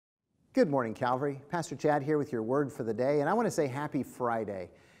Good morning, Calvary. Pastor Chad here with your word for the day, and I want to say happy Friday.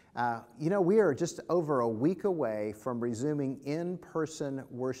 We are just over a week away from resuming in-person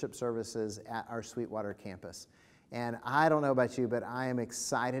worship services at our Sweetwater campus. And I don't know about you, but I am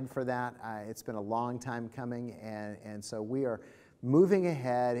excited for that. It's been a long time coming, and so we are moving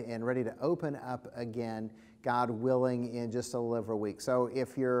ahead and ready to open up again, God willing, in just a little over a week. So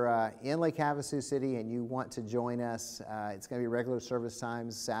if you're in Lake Havasu City and you want to join us, it's going to be regular service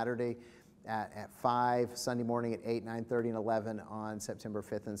times, Saturday at 5, Sunday morning at 8, 9:30, and 11 on September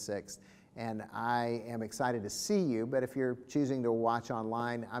 5th and 6th. And I am excited to see you, but if you're choosing to watch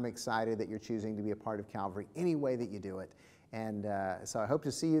online, I'm excited that you're choosing to be a part of Calvary any way that you do it. And so I hope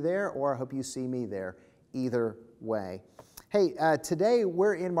to see you there, or I hope you see me there, either way. Hey, today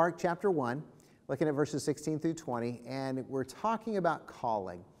we're in Mark chapter 1, looking at verses 16 through 20, and we're talking about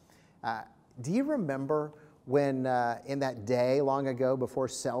calling. Do you remember when in that day long ago before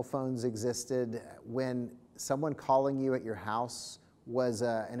cell phones existed, when someone calling you at your house was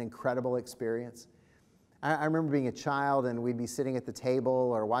an incredible experience? I remember being a child and we'd be sitting at the table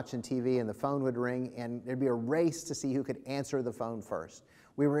or watching TV and the phone would ring and there'd be a race to see who could answer the phone first.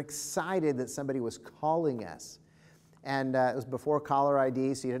 We were excited that somebody was calling us. And it was before caller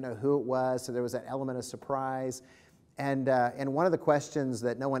ID, so you didn't know who it was, so there was that element of surprise. And one of the questions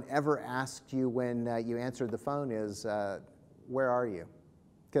that no one ever asked you when you answered the phone is, where are you?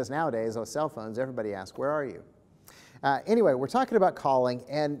 Because nowadays, on cell phones, everybody asks, where are you? Anyway, we're talking about calling,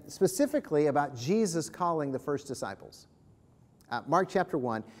 and specifically about Jesus calling the first disciples. Mark chapter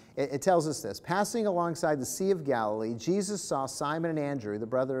 1, it tells us this. Passing alongside the Sea of Galilee, Jesus saw Simon and Andrew, the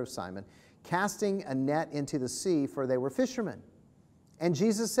brother of Simon, casting a net into the sea, for they were fishermen. And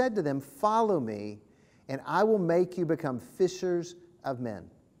Jesus said to them, "Follow me, and I will make you become fishers of men."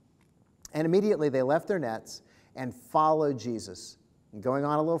 And immediately they left their nets and followed Jesus. And going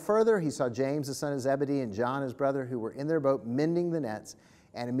on a little further, he saw James, the son of Zebedee, and John, his brother, who were in their boat mending the nets.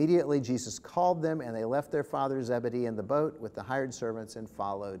 And immediately Jesus called them, and they left their father Zebedee in the boat with the hired servants and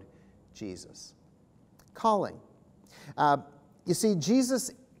followed Jesus. Calling. You see, Jesus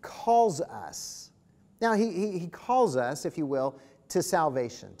calls us. Now, he calls us, if you will, to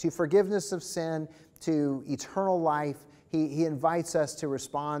salvation, to forgiveness of sin, to eternal life. He invites us to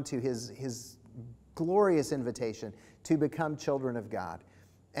respond to his glorious invitation to become children of God.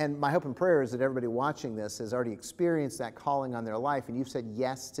 And my hope and prayer is that everybody watching this has already experienced that calling on their life, and you've said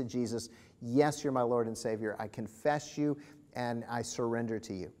yes to Jesus. Yes, you're my Lord and Savior. I confess you, and I surrender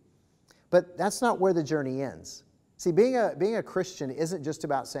to you. But that's not where the journey ends. See, being a Christian isn't just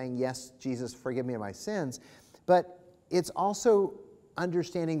about saying, yes, Jesus, forgive me of my sins, but it's also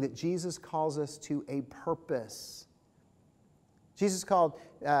understanding that Jesus calls us to a purpose. Jesus called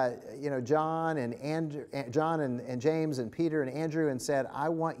John and James and Peter and Andrew and said, "I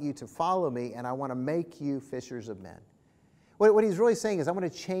want you to follow me, and I want to make you fishers of men." What he's really saying is, I want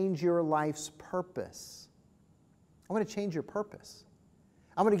to change your life's purpose. I want to change your purpose.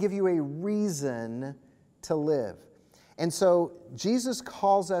 I'm going to give you a reason to live. And so Jesus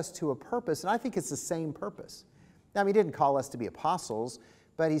calls us to a purpose, and I think it's the same purpose. Now, he didn't call us to be apostles,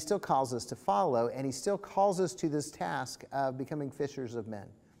 but he still calls us to follow, and he still calls us to this task of becoming fishers of men.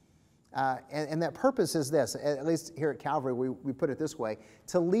 And that purpose is this, at least here at Calvary, we put it this way: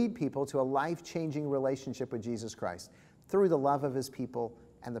 to lead people to a life-changing relationship with Jesus Christ through the love of his people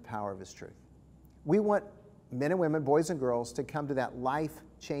and the power of his truth. We want men and women, boys and girls, to come to that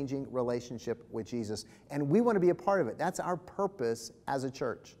life-changing relationship with Jesus, and we want to be a part of it. That's our purpose as a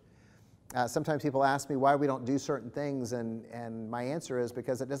church. Sometimes people ask me why we don't do certain things, and my answer is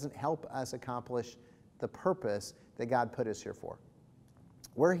because it doesn't help us accomplish the purpose that God put us here for.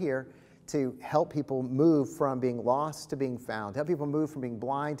 We're here to help people move from being lost to being found, help people move from being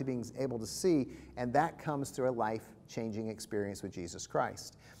blind to being able to see, and that comes through a life-changing experience with Jesus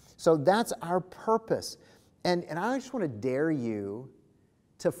Christ. So that's our purpose. And I just want to dare you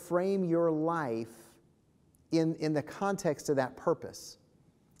to frame your life in the context of that purpose.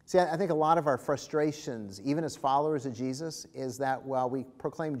 See, I think a lot of our frustrations, even as followers of Jesus, is that while we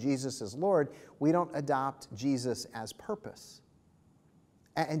proclaim Jesus as Lord, we don't adopt Jesus as purpose.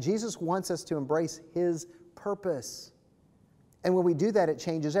 And Jesus wants us to embrace his purpose. And when we do that, it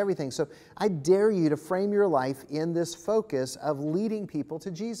changes everything. So I dare you to frame your life in this focus of leading people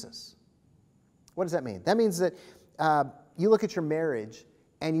to Jesus. What does that mean? That means that you look at your marriage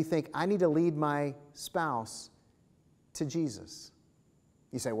and you think, I need to lead my spouse to Jesus.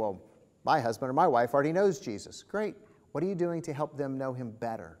 You say, well, my husband or my wife already knows Jesus. Great. What are you doing to help them know him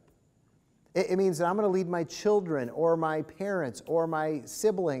better? It means that I'm going to lead my children or my parents or my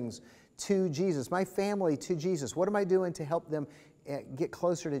siblings to Jesus, my family to Jesus. What am I doing to help them get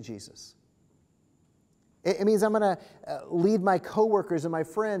closer to Jesus. It means I'm going to lead my coworkers and my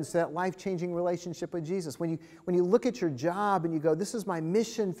friends to that life-changing relationship with Jesus. When you look at your job and you go, this is my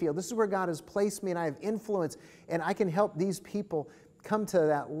mission field, this is where God has placed me and I have influence and I can help these people come to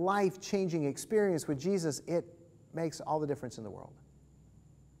that life-changing experience with Jesus, it makes all the difference in the world.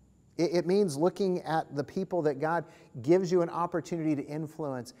 It means looking at the people that God gives you an opportunity to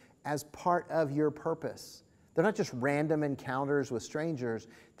influence as part of your purpose. They're not just random encounters with strangers.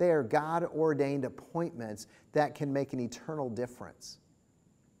 They are God-ordained appointments that can make an eternal difference.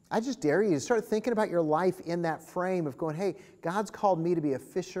 I just dare you to start thinking about your life in that frame of going, hey, God's called me to be a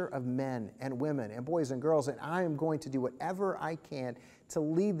fisher of men and women and boys and girls, and I am going to do whatever I can to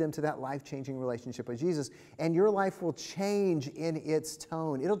lead them to that life-changing relationship with Jesus. And your life will change in its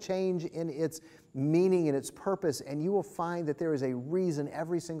tone. It'll change in its meaning and its purpose, and you will find that there is a reason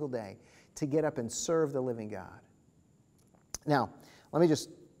every single day to get up and serve the living God. Now, let me just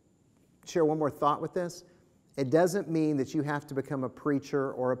share one more thought with this. It doesn't mean that you have to become a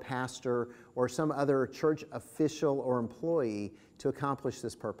preacher or a pastor or some other church official or employee to accomplish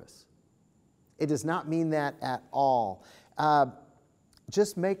this purpose. It does not mean that at all.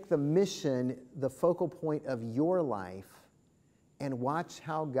 Just make the mission the focal point of your life and watch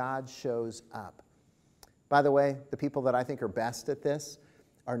how God shows up. By the way, the people that I think are best at this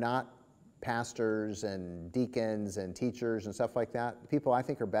are not pastors and deacons and teachers and stuff like that. The people I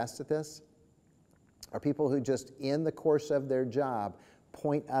think are best at this are people who just, in the course of their job,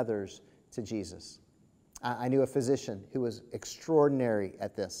 point others to Jesus. I knew a physician who was extraordinary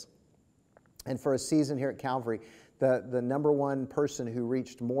at this. And for a season here at Calvary, the number one person who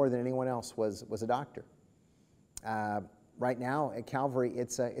reached more than anyone else was a doctor. Right now at Calvary,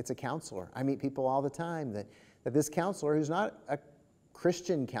 it's a counselor. I meet people all the time that this counselor, who's not a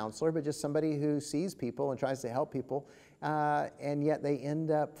Christian counselor, but just somebody who sees people and tries to help people, and yet they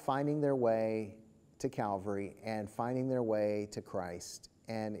end up finding their way to Calvary and finding their way to Christ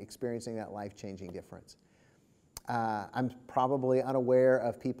and experiencing that life-changing difference. I'm probably unaware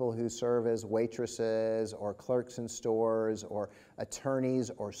of people who serve as waitresses or clerks in stores or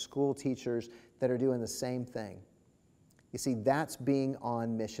attorneys or school teachers that are doing the same thing. You see, that's being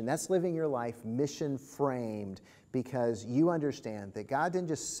on mission. That's living your life mission-framed because you understand that God didn't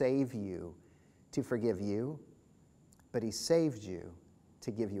just save you to forgive you, but He saved you to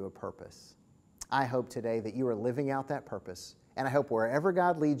give you a purpose. I hope today that you are living out that purpose, and I hope wherever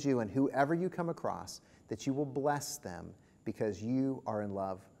God leads you and whoever you come across, that you will bless them because you are in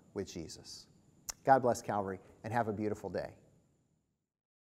love with Jesus. God bless Calvary, and have a beautiful day.